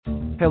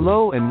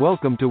Hello and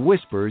welcome to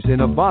Whispers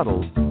in a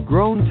Bottle,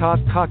 Grown Talk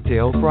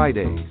Cocktail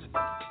Fridays.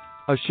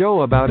 A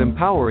show about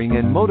empowering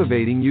and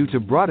motivating you to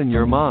broaden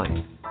your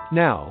mind.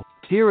 Now,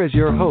 here is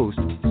your host,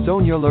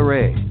 Sonia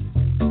LeRae.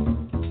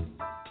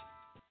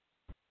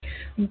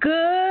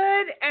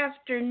 Good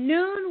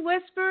afternoon,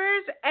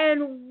 Whisperers,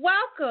 and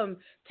welcome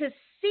to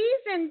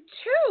Season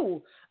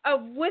 2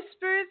 of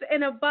Whispers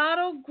in a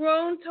Bottle,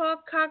 Grown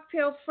Talk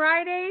Cocktail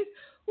Fridays.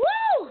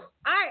 Woo!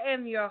 I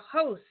am your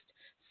host,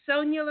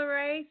 Sonia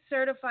LeRae,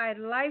 certified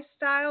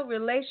lifestyle,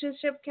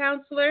 relationship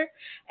counselor,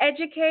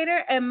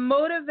 educator, and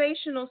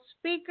motivational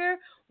speaker.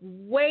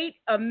 Wait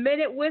a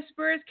minute,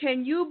 Whisperers.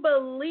 Can you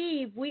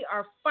believe we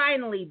are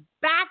finally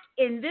back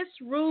in this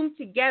room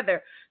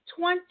together?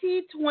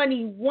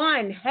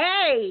 2021.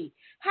 Hey,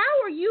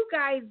 how are you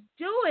guys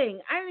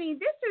doing? I mean,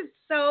 this is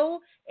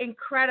so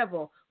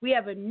incredible. We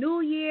have a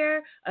new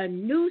year, a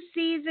new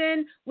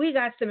season. We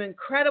got some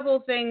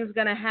incredible things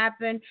going to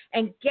happen.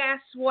 And guess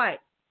what?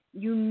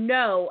 You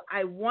know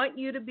I want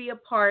you to be a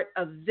part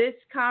of this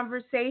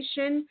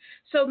conversation,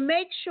 so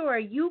make sure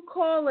you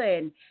call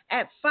in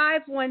at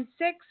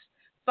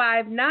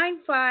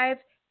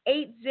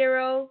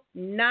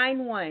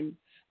 516-595-8091.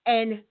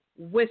 And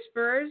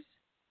Whispers,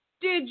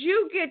 did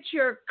you get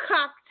your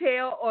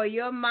cocktail or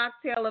your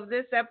mocktail of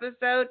this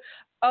episode?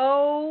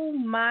 Oh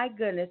my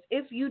goodness.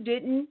 If you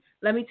didn't,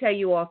 let me tell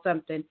you all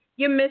something.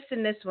 You're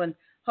missing this one.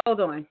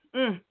 Hold on.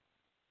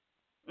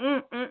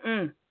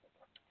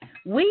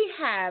 We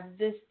have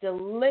this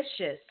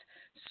delicious,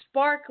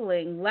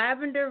 sparkling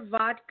lavender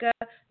vodka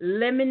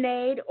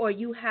lemonade, or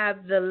you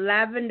have the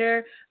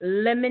lavender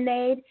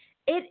lemonade.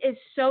 It is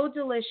so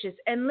delicious.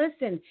 And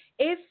listen,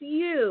 if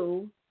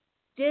you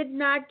did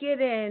not get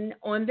in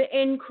on the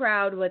in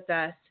crowd with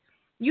us,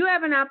 you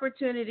have an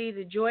opportunity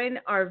to join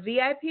our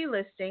VIP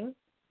listing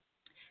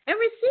and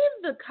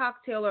receive the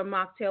cocktail or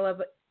mocktail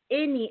of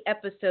any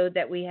episode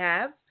that we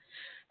have.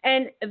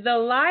 And the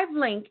live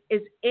link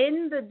is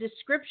in the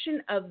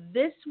description of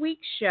this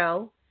week's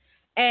show.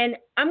 And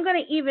I'm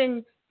going to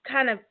even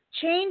kind of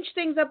change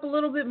things up a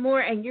little bit more,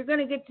 and you're going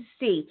to get to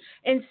see.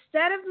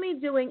 Instead of me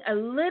doing a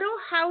little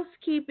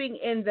housekeeping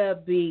in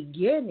the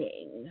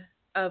beginning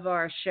of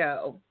our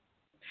show,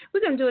 we're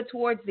going to do it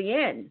towards the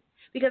end,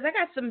 because I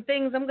got some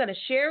things I'm going to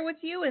share with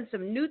you and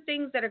some new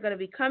things that are going to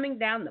be coming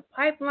down the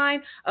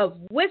pipeline of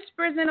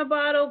Whispers in a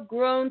Bottle,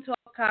 Grown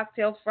Talk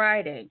Cocktail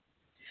Friday.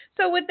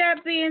 So with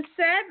that being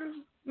said,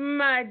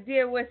 my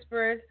dear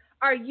Whisperers,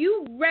 are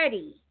you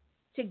ready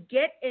to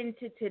get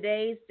into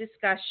today's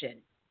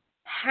discussion?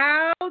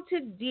 How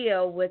to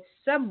deal with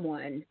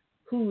someone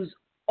who's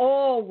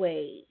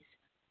always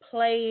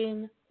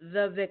playing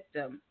the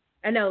victim.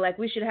 I know, like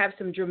we should have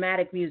some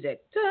dramatic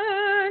music.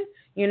 Dun,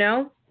 you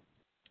know?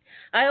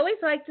 I always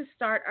like to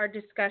start our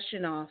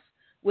discussion off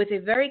with a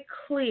very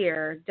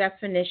clear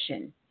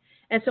definition.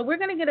 And so we're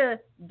going to get a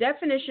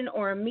definition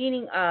or a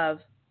meaning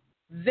of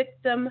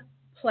victim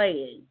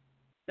playing.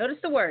 Notice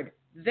the word,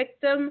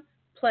 victim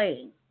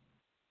playing.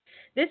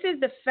 This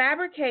is the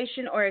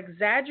fabrication or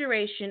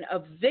exaggeration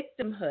of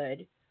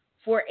victimhood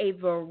for a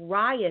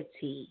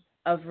variety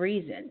of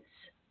reasons,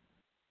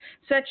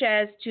 such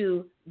as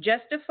to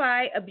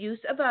justify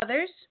abuse of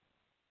others,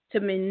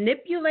 to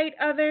manipulate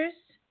others,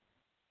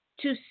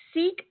 to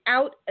seek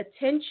out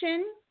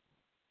attention,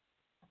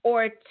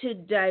 or to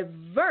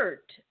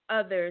divert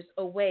others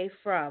away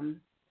from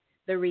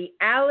the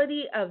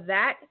reality of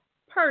that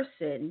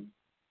person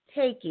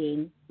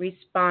taking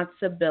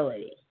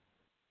responsibility.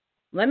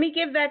 Let me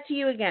give that to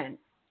you again.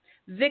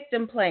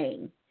 Victim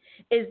playing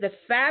is the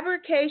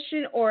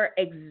fabrication or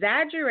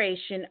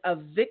exaggeration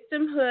of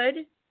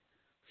victimhood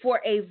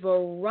for a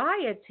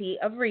variety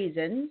of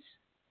reasons,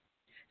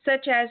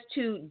 such as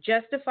to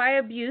justify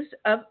abuse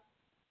of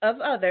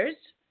others,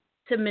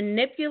 to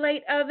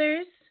manipulate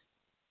others,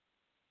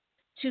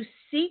 to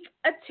seek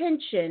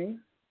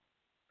attention,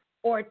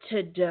 or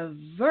to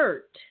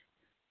divert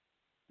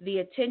the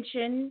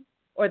attention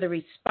or the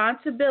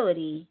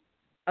responsibility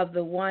of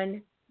the one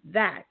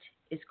that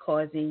is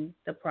causing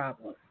the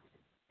problem.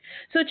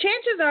 So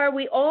chances are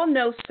we all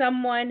know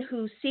someone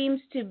who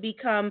seems to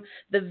become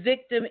the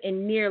victim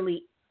in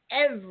nearly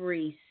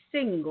every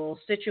single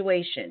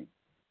situation.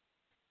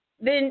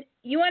 Then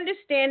you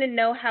understand and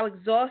know how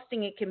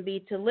exhausting it can be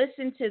to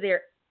listen to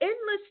their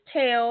endless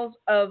tales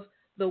of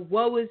the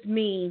woe is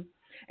me.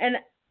 And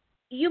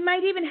you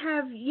might even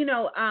have,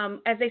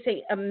 as they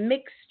say, a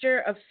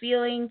mixture of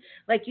feeling,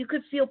 like you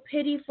could feel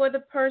pity for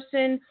the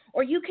person,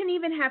 or you can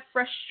even have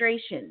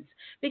frustrations.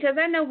 Because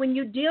I know when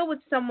you deal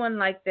with someone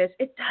like this,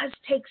 it does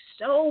take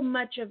so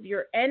much of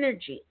your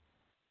energy.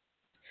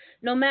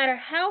 No matter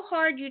how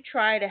hard you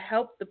try to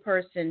help the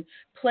person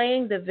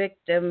playing the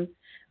victim,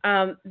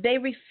 they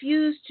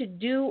refuse to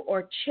do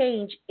or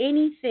change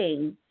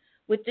anything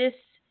with this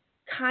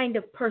kind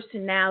of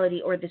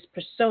personality or this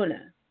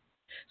persona.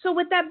 So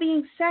with that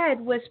being said,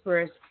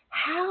 Whisperers,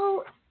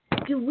 how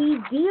do we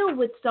deal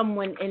with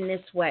someone in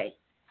this way?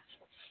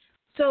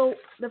 So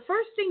the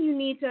first thing you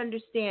need to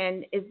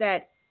understand is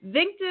that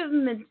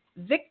victim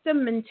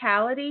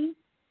mentality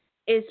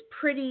is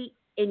pretty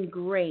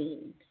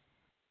ingrained.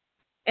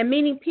 And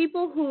meaning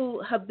people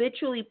who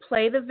habitually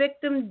play the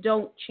victim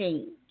don't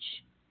change.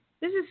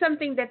 This is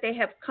something that they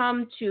have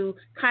come to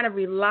kind of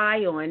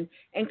rely on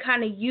and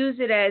kind of use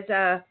it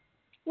as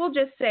we'll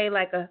just say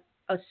like a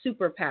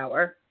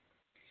superpower.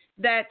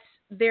 That's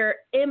their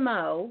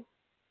MO,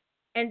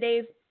 and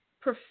they've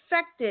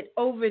perfected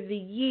over the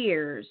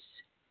years,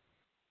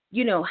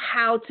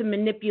 how to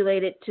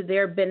manipulate it to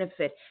their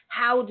benefit,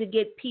 how to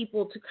get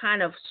people to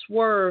kind of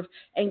swerve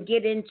and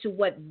get into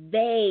what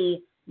they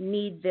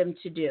need them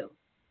to do.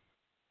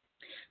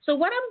 So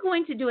what I'm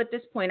going to do at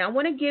this point, I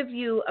want to give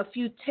you a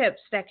few tips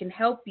that can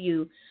help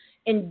you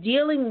in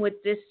dealing with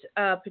this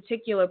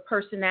particular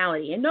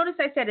personality. And notice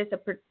I said it's a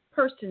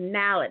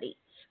personality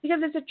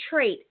because it's a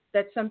trait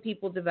that some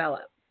people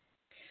develop.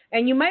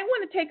 And you might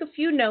want to take a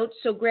few notes,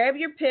 so grab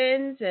your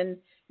pens and,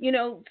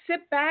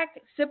 sit back,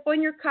 sip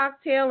on your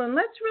cocktail, and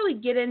let's really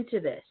get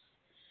into this.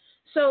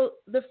 So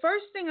the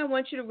first thing I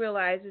want you to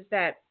realize is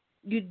that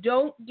you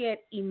don't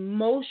get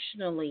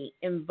emotionally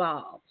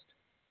involved.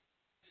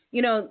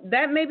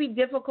 That may be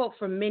difficult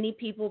for many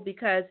people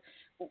because,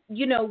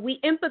 we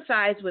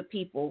empathize with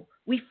people.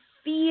 We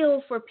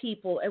feel for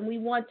people and we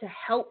want to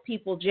help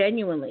people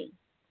genuinely.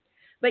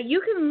 But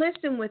you can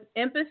listen with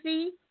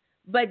empathy,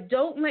 but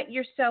don't let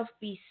yourself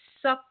be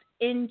sucked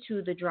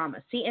into the drama.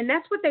 See, and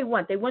that's what they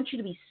want. They want you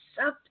to be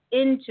sucked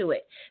into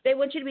it. They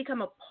want you to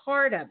become a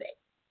part of it.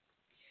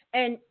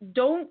 And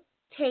don't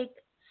take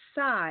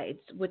sides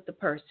with the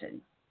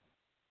person.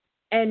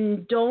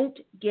 And don't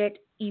get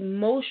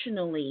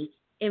emotionally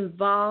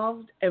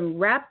involved and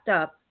wrapped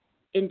up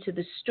into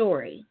the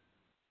story.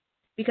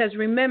 Because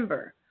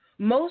remember,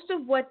 most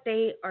of what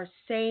they are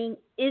saying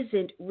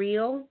isn't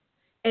real,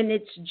 and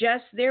it's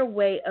just their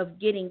way of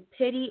getting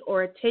pity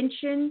or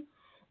attention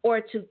or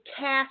to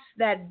cast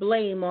that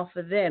blame off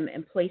of them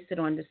and place it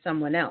onto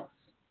someone else.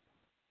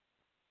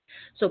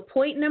 So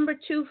point number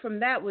 2 from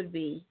that would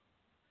be,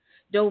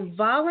 don't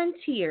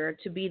volunteer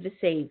to be the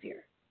savior.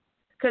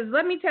 Because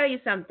let me tell you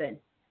something.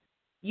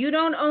 You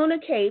don't own a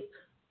cape.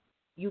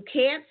 You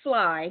can't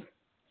fly,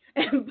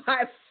 and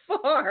by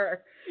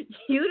far,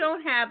 you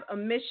don't have a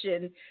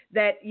mission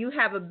that you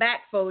have a bat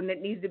phone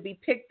that needs to be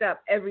picked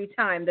up every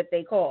time that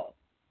they call.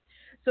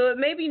 So it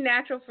may be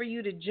natural for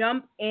you to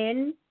jump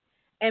in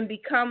and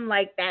become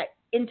like that,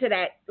 into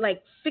that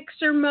like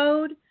fixer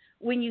mode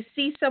when you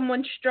see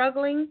someone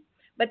struggling,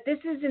 but this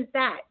isn't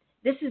that.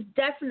 This is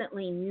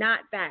definitely not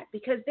that,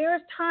 because there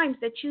are times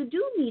that you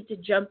do need to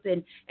jump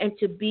in and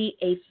to be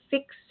a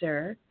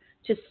fixer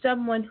to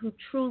someone who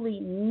truly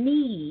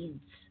needs,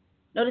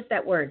 notice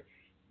that word,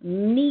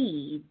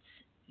 needs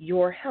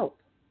your help.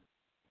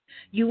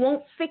 You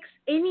won't fix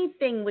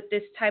anything with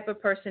this type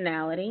of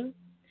personality.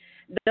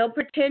 They'll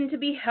pretend to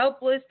be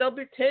helpless. They'll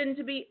pretend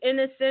to be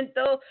innocent.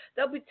 They'll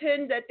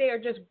pretend that they are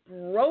just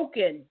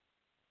broken.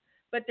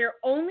 But they're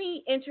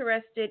only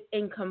interested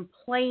in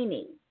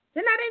complaining.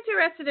 They're not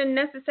interested in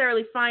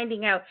necessarily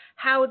finding out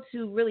how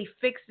to really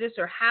fix this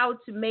or how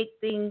to make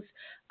things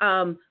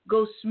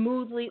go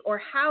smoothly or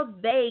how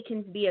they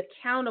can be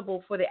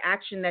accountable for the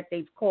action that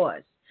they've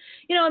caused.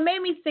 It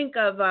made me think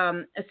of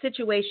a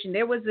situation.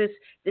 There was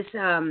this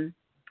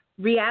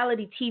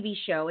reality TV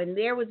show, and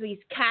there was these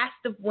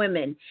cast of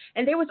women,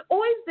 and there was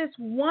always this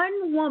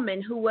one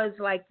woman who was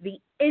like the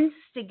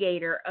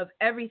instigator of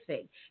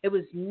everything. It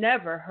was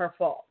never her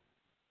fault.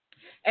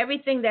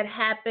 Everything that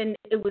happened,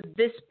 it was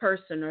this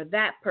person or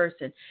that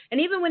person. And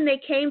even when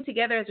they came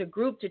together as a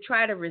group to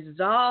try to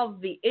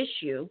resolve the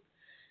issue,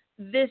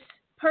 this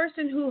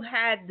person who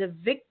had the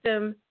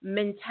victim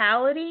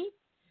mentality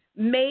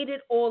made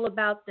it all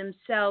about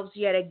themselves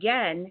yet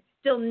again.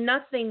 Still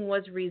nothing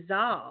was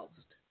resolved.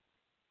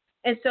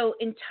 And so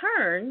in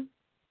turn,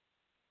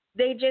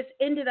 they just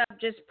ended up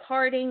just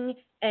parting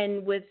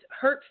and with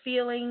hurt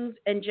feelings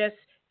and just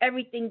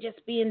everything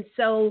just being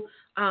so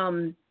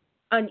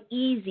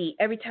uneasy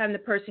every time the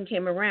person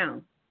came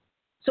around.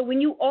 So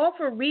when you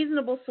offer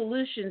reasonable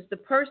solutions, the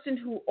person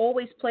who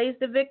always plays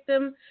the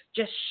victim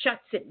just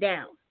shuts it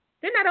down.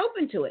 They're not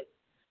open to it.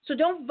 So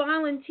don't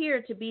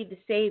volunteer to be the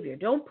savior.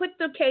 Don't put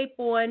the cape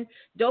on.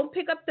 Don't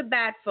pick up the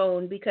bat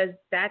phone, because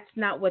that's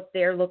not what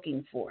they're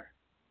looking for.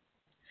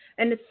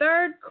 And the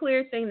third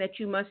clear thing that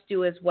you must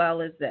do as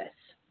well is this.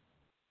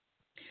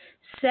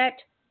 Set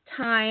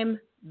time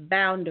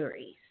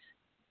boundaries.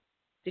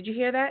 Did you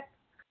hear that?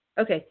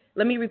 Okay,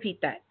 let me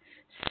repeat that.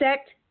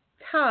 Set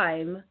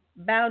time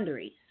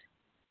boundaries.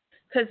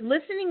 Because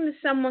listening to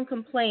someone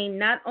complain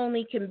not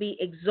only can be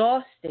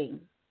exhausting,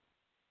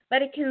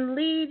 but it can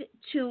lead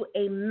to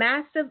a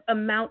massive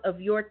amount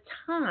of your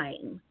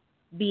time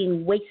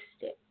being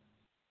wasted.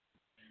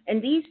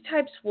 And these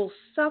types will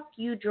suck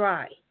you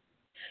dry.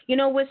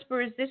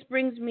 Whisperers, this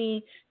brings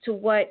me to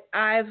what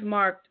I've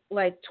marked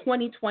like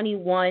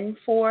 2021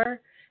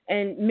 for,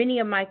 and many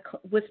of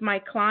with my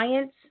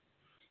clients.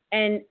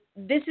 And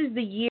this is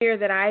the year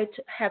that I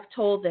have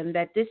told them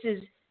that this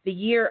is the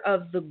year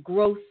of the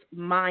growth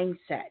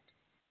mindset,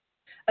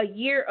 a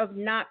year of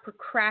not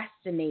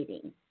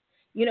procrastinating,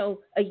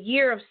 a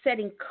year of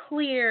setting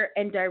clear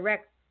and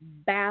direct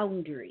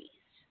boundaries.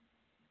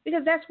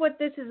 Because that's what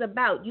this is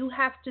about. You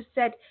have to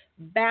set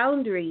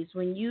boundaries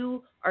when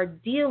you are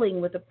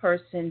dealing with a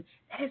person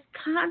that is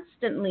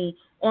constantly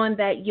on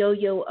that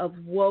yo-yo of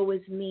woe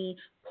is me,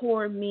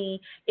 poor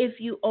me, if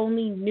you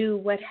only knew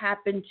what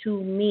happened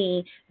to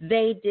me,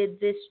 they did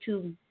this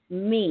to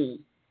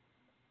me.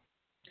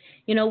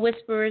 You know,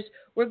 Whisperers,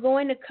 we're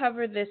going to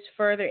cover this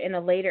further in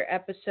a later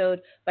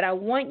episode, but I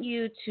want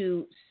you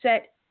to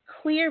set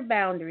clear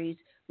boundaries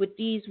with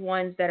these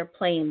ones that are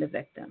playing the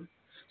victim.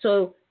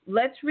 So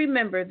let's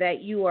remember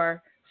that you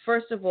are,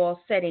 first of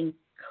all, setting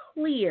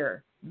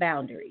clear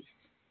boundaries.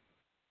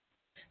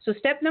 So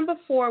step number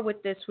 4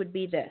 with this would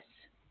be this: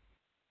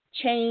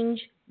 change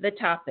the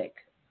topic.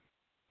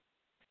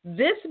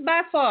 This,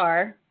 by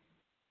far,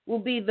 will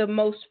be the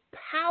most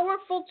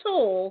powerful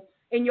tool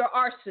in your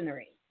arsenal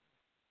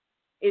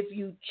if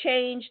you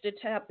change the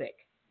topic.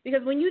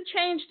 Because when you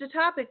change the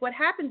topic, what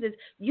happens is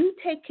you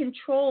take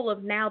control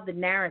of now the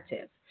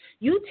narrative.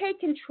 You take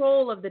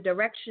control of the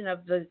direction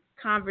of the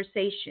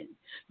conversation.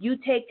 You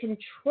take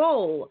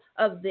control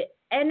of the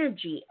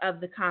energy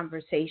of the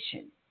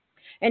conversation.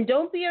 And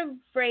don't be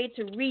afraid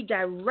to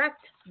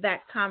redirect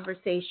that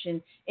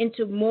conversation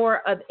into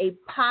more of a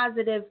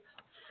positive,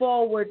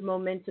 forward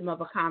momentum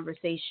of a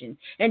conversation.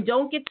 And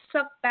don't get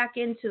sucked back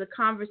into the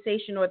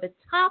conversation or the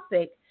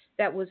topic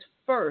that was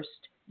first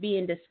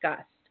being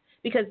discussed,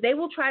 because they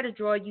will try to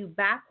draw you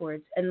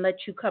backwards and let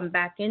you come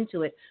back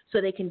into it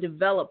so they can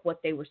develop what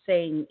they were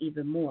saying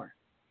even more.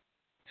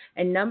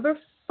 And number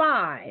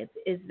 5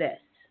 is this: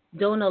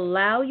 don't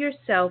allow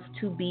yourself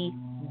to be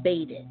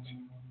baited.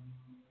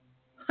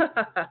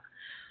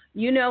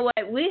 You know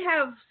what? We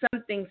have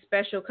something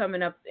special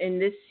coming up in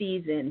this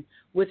season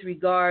with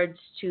regards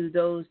to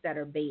those that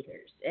are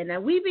baiters.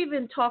 And we've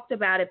even talked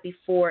about it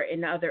before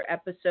in other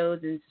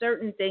episodes and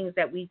certain things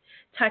that we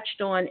touched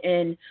on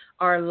in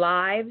our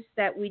lives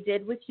that we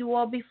did with you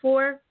all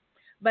before.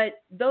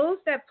 But those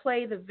that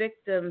play the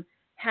victim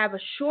have a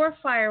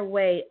surefire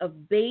way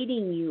of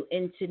baiting you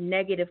into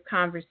negative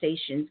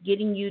conversations,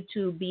 getting you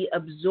to be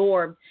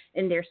absorbed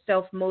in their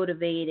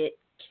self-motivated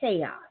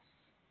chaos.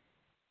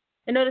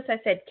 And notice I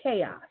said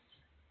chaos,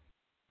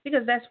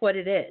 because that's what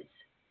it is.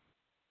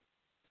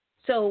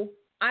 So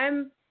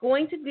I'm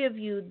going to give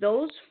you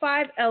those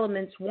 5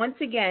 elements once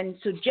again,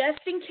 so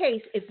just in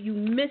case if you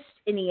missed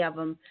any of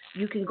them,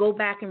 you can go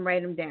back and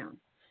write them down.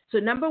 So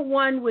number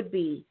 1 would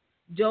be,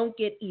 don't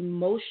get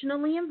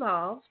emotionally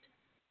involved.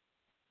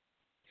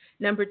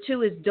 Number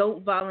 2 is,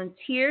 don't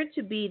volunteer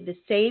to be the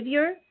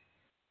savior.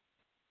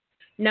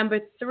 Number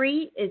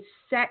 3 is,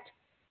 set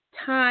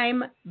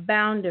time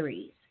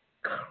boundaries.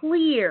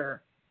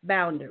 Clear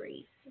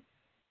boundaries.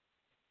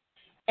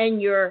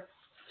 And your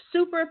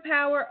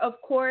superpower,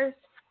 of course,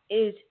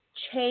 is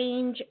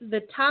change the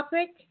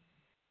topic.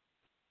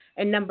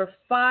 And number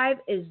 5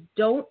 is,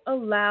 don't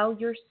allow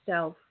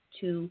yourself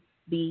to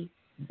be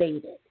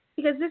baited.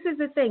 Because this is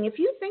the thing. If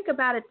you think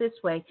about it this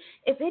way,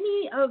 if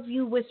any of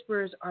you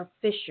whisperers are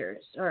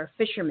fishers or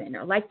fishermen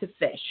or like to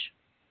fish,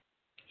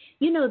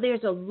 you know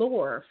there's a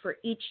lure for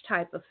each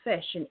type of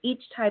fish, and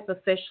each type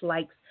of fish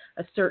likes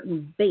a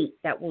certain bait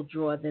that will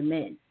draw them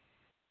in.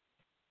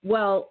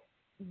 Well,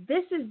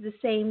 this is the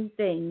same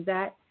thing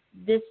that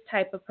this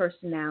type of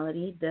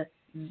personality, the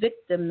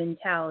victim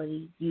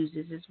mentality,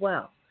 uses as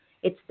well.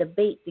 It's the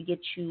bait to get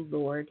you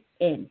lured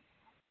in.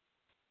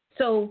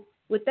 So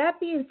with that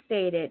being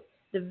stated,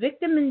 the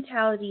victim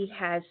mentality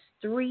has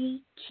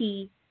 3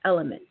 key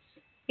elements.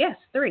 Yes,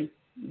 3,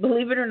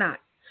 believe it or not.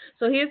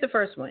 So here's the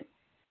first one.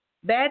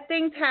 Bad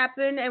things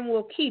happen and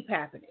will keep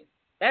happening.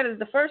 That is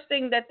the first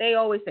thing that they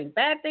always think.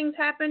 Bad things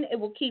happen, it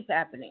will keep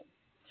happening.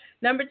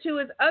 Number 2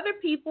 is, other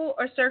people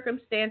or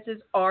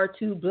circumstances are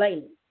to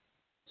blame.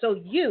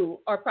 So you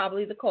are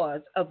probably the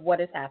cause of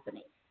what is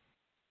happening.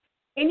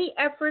 Any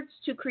efforts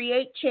to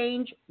create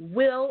change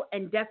will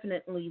and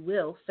definitely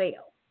will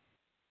fail.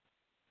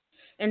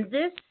 And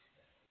this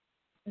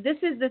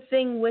is the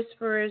thing,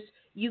 Whisperers.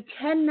 You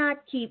cannot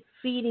keep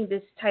feeding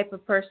this type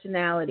of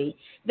personality.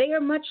 They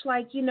are much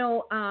like,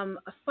 a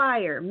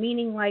fire,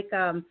 meaning like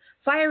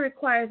fire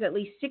requires at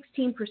least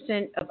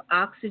 16% of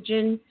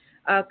oxygen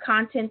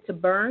content to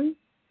burn.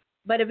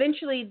 But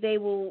eventually they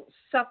will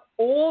suck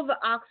all the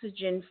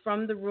oxygen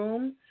from the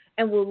room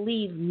and will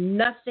leave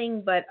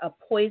nothing but a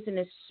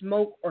poisonous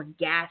smoke or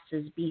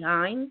gases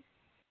behind,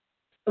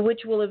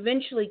 which will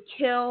eventually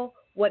kill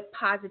what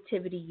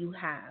positivity you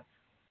have.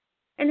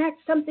 And that's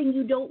something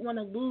you don't want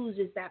to lose,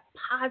 is that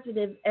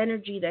positive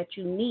energy that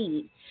you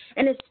need.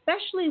 And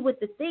especially with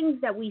the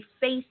things that we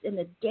face in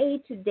the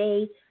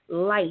day-to-day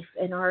life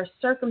and our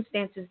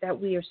circumstances that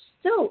we are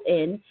still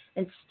in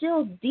and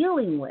still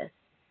dealing with,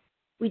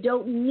 we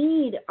don't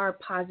need our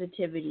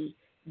positivity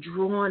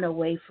drawn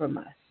away from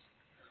us.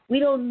 We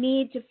don't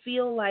need to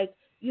feel like,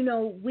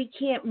 we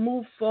can't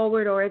move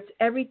forward, or it's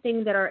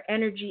everything that our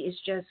energy is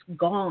just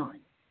gone.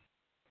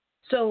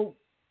 So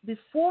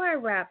before I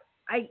wrap,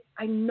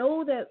 I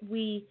know that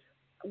we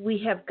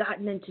have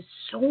gotten into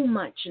so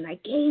much, and I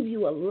gave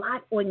you a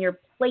lot on your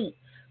plate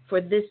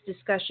for this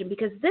discussion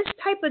because this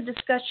type of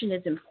discussion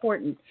is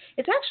important.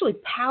 It's actually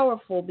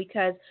powerful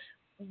because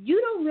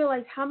you don't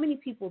realize how many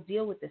people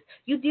deal with this.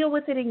 You deal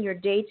with it in your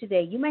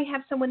day-to-day. You may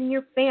have someone in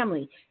your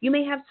family. You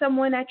may have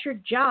someone at your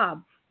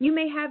job. You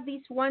may have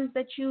these ones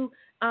that you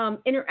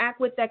interact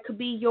with that could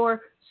be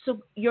your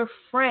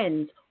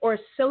friends or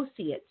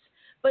associates.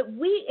 But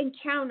we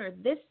encounter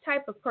this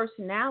type of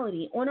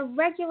personality on a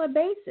regular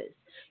basis.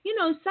 You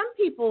know, some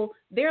people,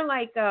 they're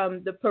like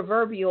the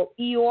proverbial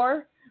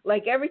Eeyore.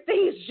 Like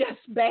everything is just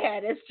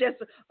bad. It's just,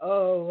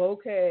 oh,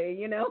 okay.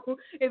 You know,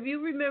 if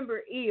you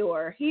remember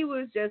Eeyore, he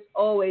was just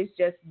always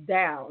just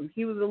down.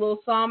 He was a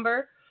little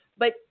somber,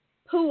 but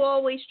Pooh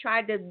always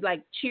tried to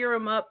like cheer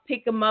him up,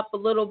 pick him up a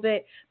little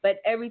bit,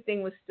 but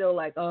everything was still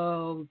like,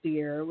 oh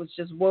dear. It was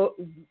just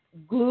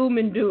gloom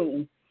and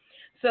doom.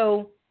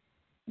 So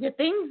the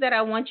things that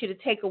I want you to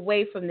take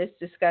away from this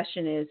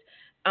discussion is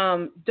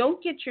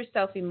don't get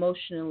yourself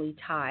emotionally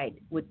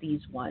tied with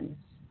these ones.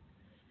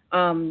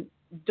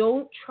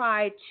 Don't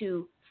try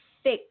to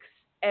fix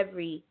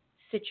every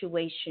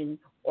situation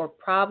or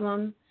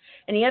problem.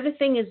 And the other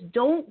thing is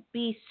don't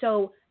be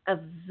so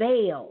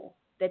avail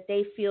that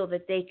they feel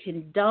that they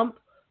can dump,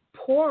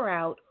 pour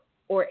out,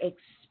 or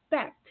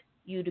expect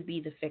you to be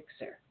the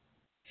fixer.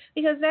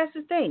 Because that's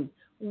the thing.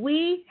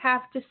 We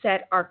have to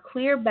set our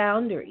clear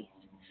boundaries.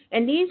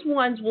 And these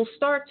ones will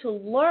start to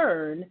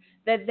learn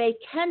that they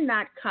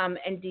cannot come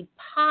and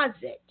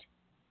deposit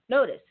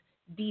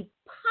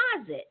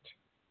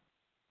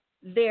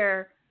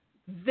their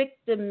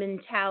victim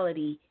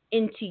mentality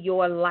into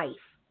your life,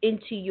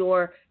 into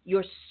your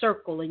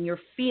circle and your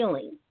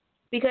feeling,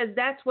 because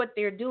that's what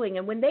they're doing.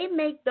 And when they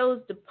make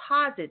those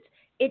deposits,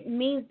 it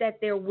means that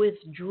they're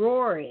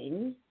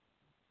withdrawing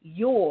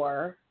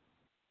your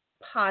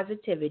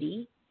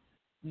positivity,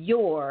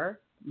 your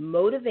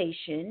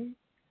motivation,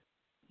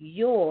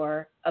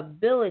 your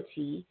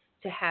ability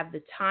to have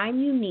the time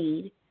you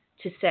need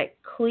to set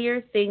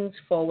clear things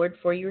forward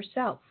for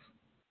yourself.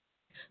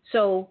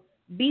 So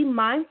be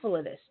mindful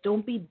of this.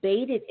 Don't be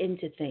baited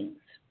into things.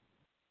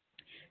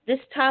 This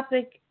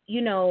topic,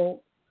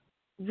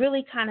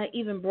 really kind of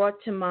even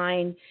brought to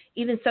mind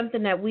even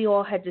something that we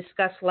all had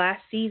discussed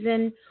last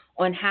season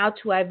on how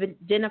to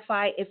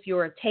identify if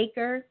you're a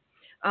taker.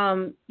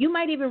 You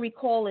might even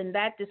recall in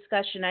that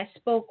discussion, I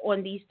spoke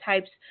on these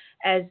types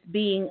as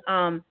being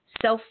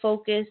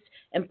self-focused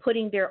and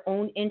putting their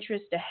own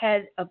interest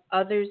ahead of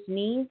others'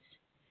 needs.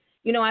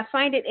 I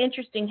find it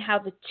interesting how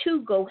the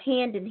two go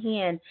hand in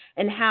hand,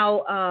 and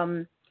how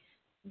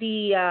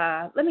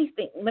let me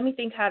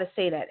think how to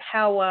say that.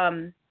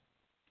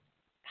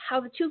 How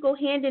the two go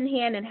hand in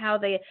hand, and how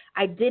the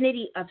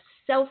identity of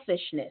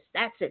selfishness,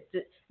 that's it.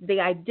 The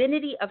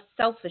identity of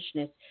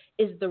selfishness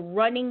is the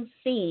running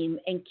theme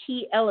and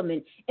key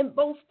element in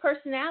both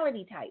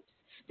personality types,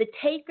 the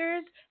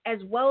takers as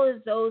well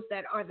as those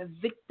that are the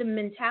victim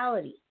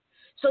mentality.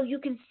 So you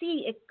can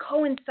see it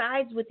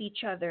coincides with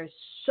each other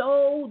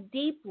so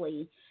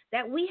deeply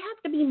that we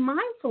have to be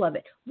mindful of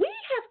it. We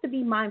have to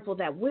be mindful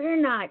that we're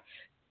not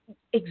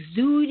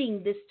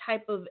exuding this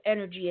type of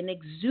energy and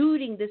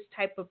exuding this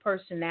type of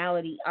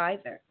personality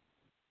either.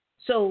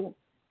 So,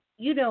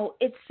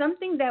 it's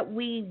something that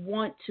we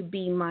want to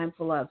be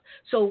mindful of.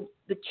 So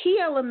the key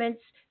elements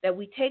that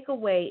we take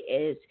away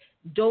is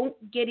don't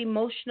get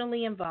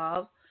emotionally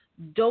involved.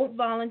 Don't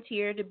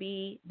volunteer to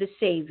be the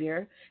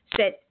savior.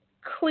 Set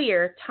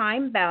clear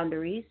time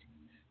boundaries.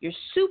 Your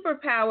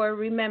superpower,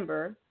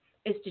 remember,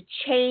 is to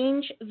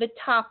change the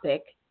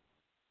topic,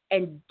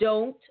 and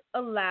don't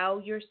allow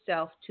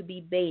yourself to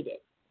be baited.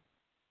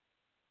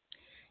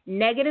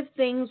 Negative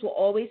things will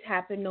always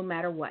happen no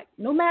matter what.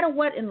 No matter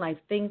what in life,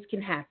 things can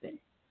happen.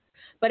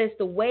 But it's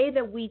the way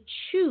that we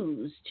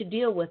choose to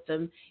deal with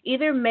them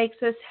either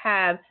makes us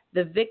have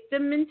the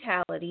victim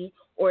mentality,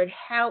 or it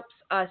helps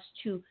us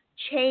to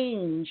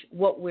change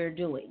what we're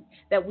doing,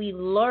 that we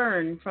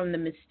learn from the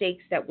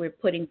mistakes that we're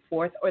putting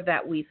forth or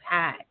that we've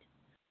had.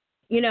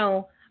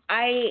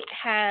 I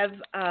have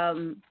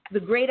the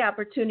great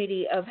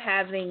opportunity of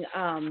having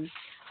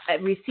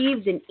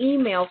received an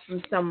email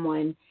from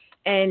someone,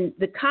 and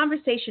the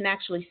conversation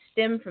actually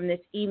stemmed from this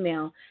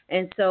email.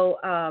 And so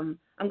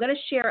I'm going to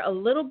share a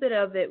little bit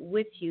of it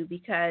with you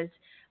because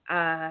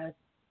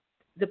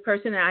the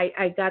person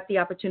I got the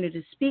opportunity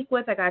to speak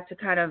with, I got to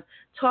kind of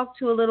talk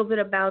to a little bit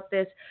about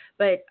this.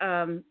 But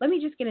let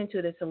me just get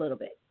into this a little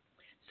bit.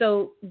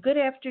 So good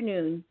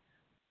afternoon.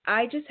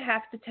 I just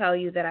have to tell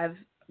you that I've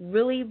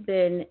really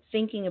been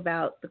thinking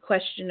about the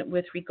question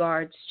with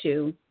regards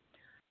to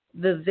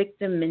the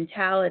victim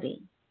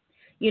mentality.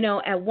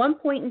 At one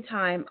point in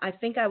time, I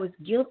think I was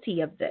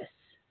guilty of this.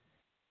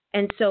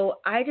 And so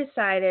I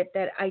decided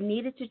that I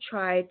needed to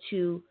try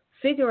to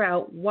figure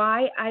out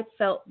why I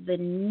felt the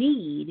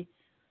need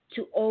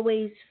to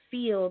always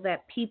feel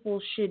that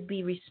people should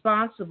be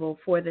responsible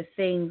for the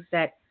things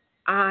that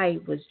I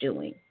was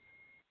doing.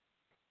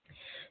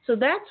 So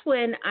that's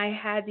when I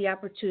had the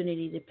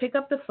opportunity to pick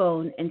up the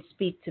phone and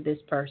speak to this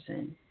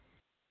person.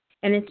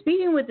 And in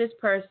speaking with this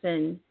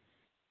person,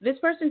 This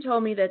person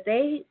told me that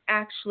they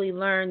actually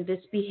learned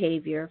this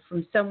behavior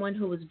from someone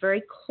who was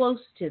very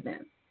close to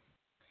them.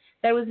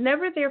 That was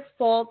never their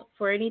fault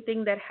for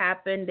anything that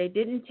happened. They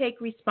didn't take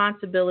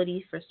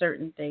responsibility for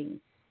certain things.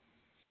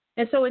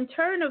 And so, in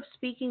turn of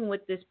speaking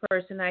with this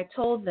person, I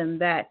told them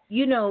that,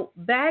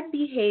 bad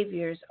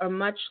behaviors are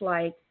much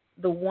like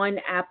the one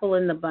apple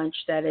in the bunch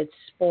that is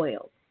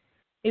spoiled.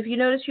 If you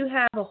notice, you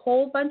have a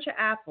whole bunch of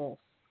apples.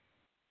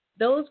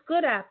 Those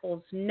good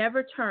apples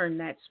never turn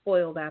that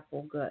spoiled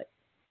apple good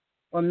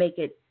or make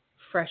it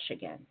fresh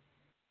again.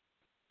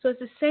 So it's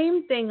the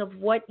same thing of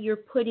what you're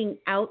putting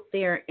out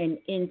there and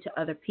into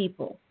other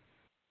people.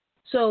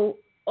 So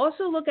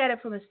also look at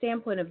it from a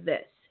standpoint of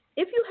this.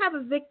 If you have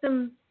a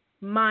victim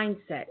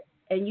mindset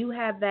and you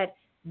have that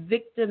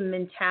victim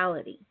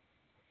mentality,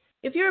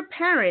 if you're a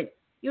parent,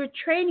 you're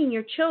training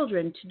your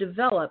children to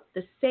develop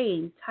the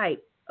same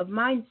type of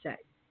mindset.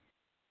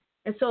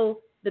 And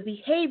so the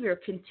behavior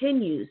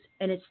continues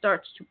and it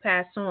starts to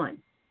pass on.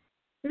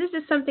 And this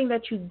is something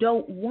that you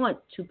don't want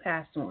to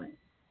pass on.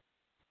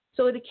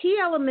 So the key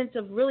elements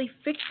of really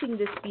fixing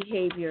this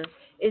behavior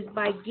is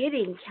by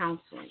getting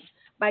counseling,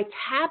 by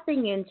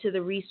tapping into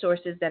the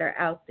resources that are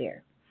out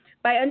there,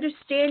 by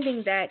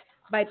understanding that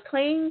by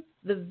playing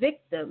the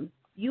victim,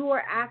 you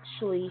are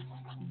actually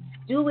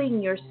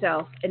doing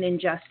yourself an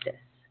injustice.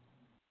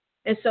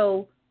 And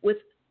so with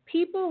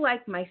people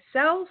like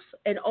myself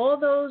and all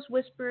those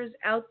whisperers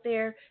out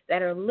there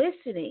that are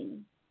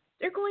listening,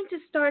 they're going to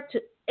start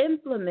to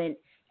implement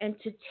and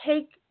to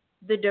take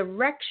the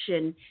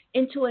direction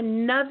into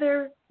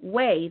another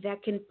way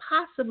that can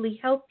possibly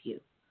help you.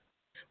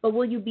 But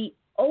will you be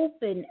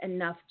open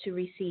enough to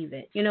receive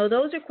it?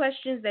 Those are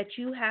questions that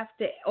you have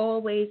to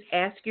always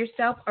ask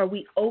yourself. Are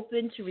we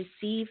open to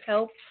receive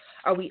help?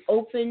 Are we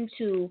open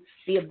to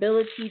the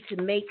ability to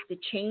make the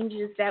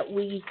changes that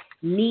we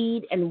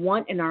need and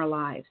want in our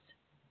lives?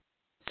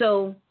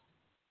 So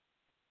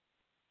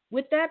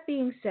with that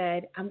being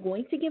said, I'm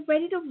going to get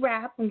ready to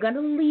wrap. I'm going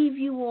to leave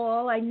you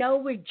all. I know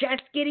we're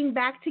just getting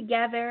back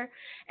together,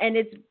 and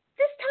this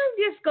time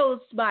just goes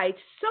by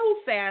so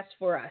fast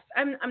for us.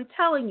 I'm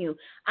telling you,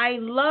 I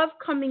love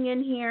coming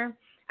in here.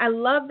 I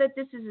love that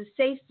this is a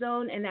safe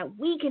zone and that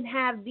we can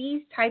have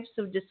these types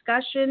of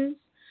discussions.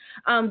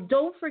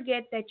 Don't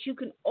forget that you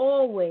can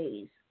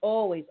always,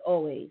 always,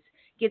 always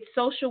get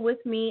social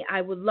with me.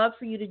 I would love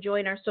for you to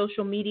join our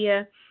social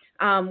media.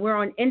 We're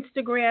on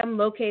Instagram,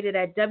 located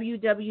at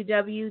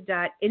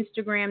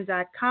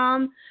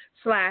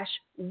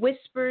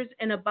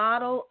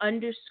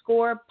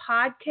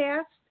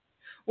www.instagram.com/whispersinabottle_podcast.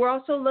 We're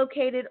also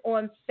located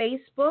on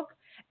Facebook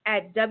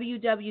at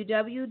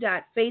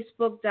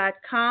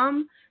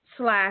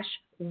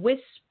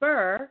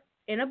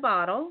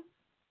www.facebook.com/whisper-in-a-bottle.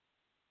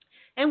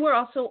 And we're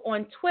also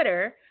on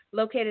Twitter,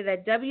 located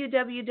at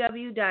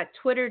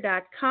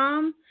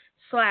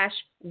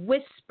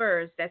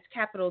www.twitter.com/whispers. That's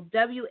capital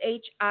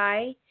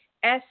WHISPERS,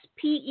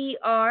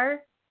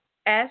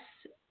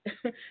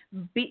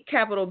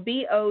 capital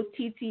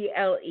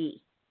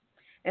BOTTLE.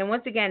 And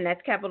once again,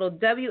 that's capital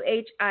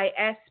WHISPERS,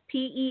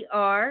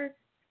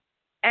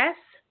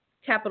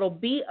 capital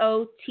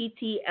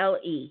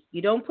BOTTLE.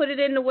 You don't put it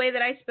in the way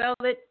that I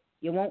spelled it,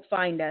 you won't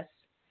find us.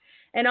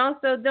 And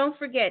also, don't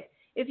forget,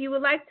 if you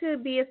would like to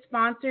be a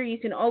sponsor, you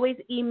can always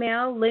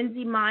email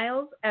Lindsay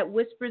Miles at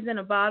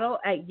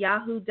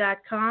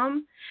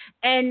whispersinabottle@yahoo.com.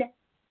 And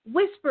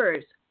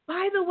Whispers,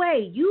 by the way,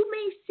 you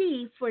may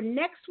see for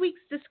next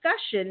week's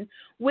discussion,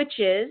 which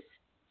is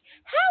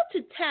how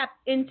to tap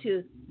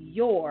into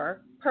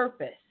your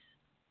purpose.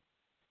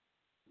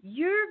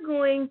 You're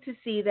going to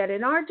see that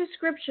in our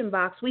description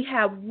box, we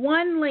have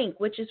one link,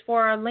 which is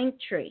for our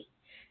link tree.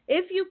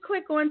 If you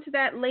click onto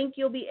that link,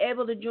 you'll be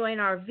able to join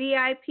our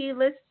VIP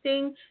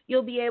listing.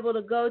 You'll be able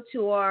to go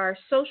to our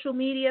social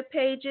media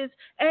pages,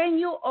 and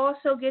you'll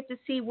also get to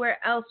see where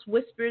else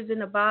Whispers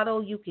in a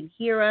Bottle you can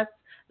hear us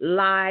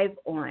live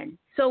on.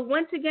 So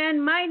once again,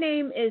 my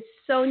name is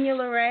Sonia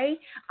LeRae.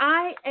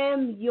 I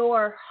am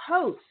your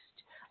host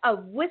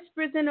of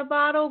Whispers in a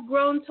Bottle,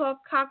 Grown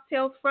Talk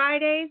Cocktail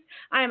Fridays.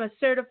 I am a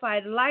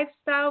certified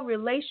lifestyle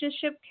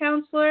relationship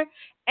counselor,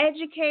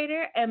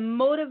 educator, and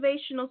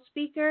motivational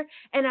speaker,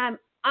 and I'm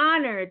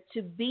honored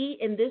to be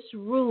in this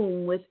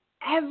room with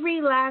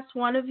every last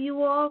one of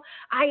you all.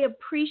 I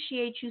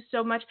appreciate you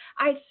so much.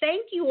 I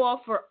thank you all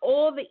for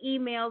all the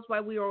emails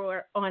while we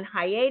were on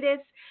hiatus,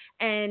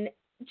 and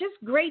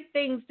just great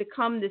things to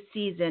come this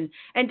season.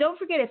 And don't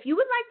forget, if you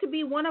would like to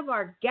be one of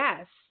our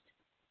guests,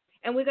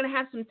 and we're going to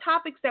have some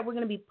topics that we're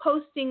going to be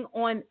posting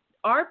on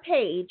our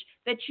page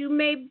that you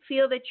may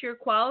feel that you're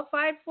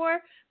qualified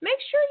for, make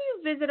sure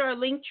you visit our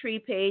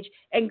Linktree page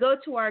and go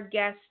to our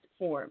guest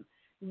form.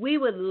 We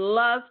would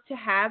love to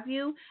have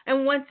you.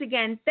 And once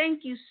again,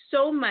 thank you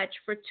so much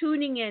for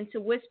tuning in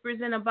to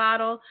Whispers in a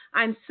Bottle.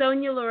 I'm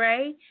Sonia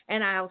LeRae,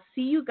 and I'll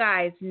see you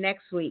guys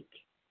next week.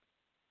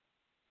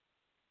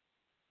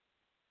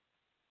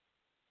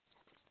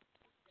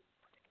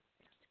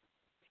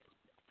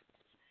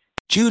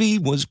 Judy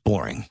was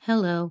boring.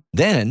 Hello.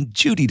 Then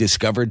Judy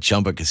discovered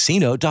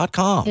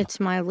ChumbaCasino.com. It's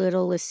my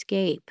little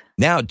escape.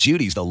 Now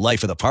Judy's the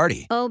life of the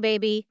party. Oh,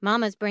 baby,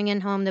 mama's bringing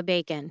home the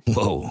bacon.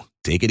 Whoa,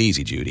 take it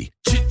easy, Judy.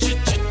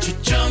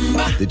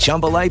 The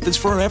Chumba life is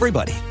for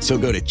everybody. So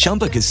go to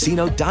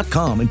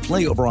ChumbaCasino.com and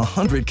play over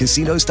 100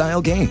 casino-style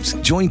games.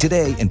 Join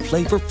today and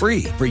play for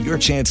free for your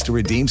chance to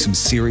redeem some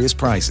serious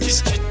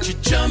prizes.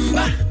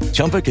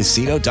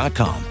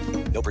 ChumbaCasino.com.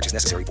 No purchase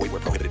necessary. Void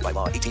where prohibited by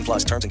law. 18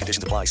 plus terms and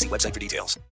conditions apply. See website for details.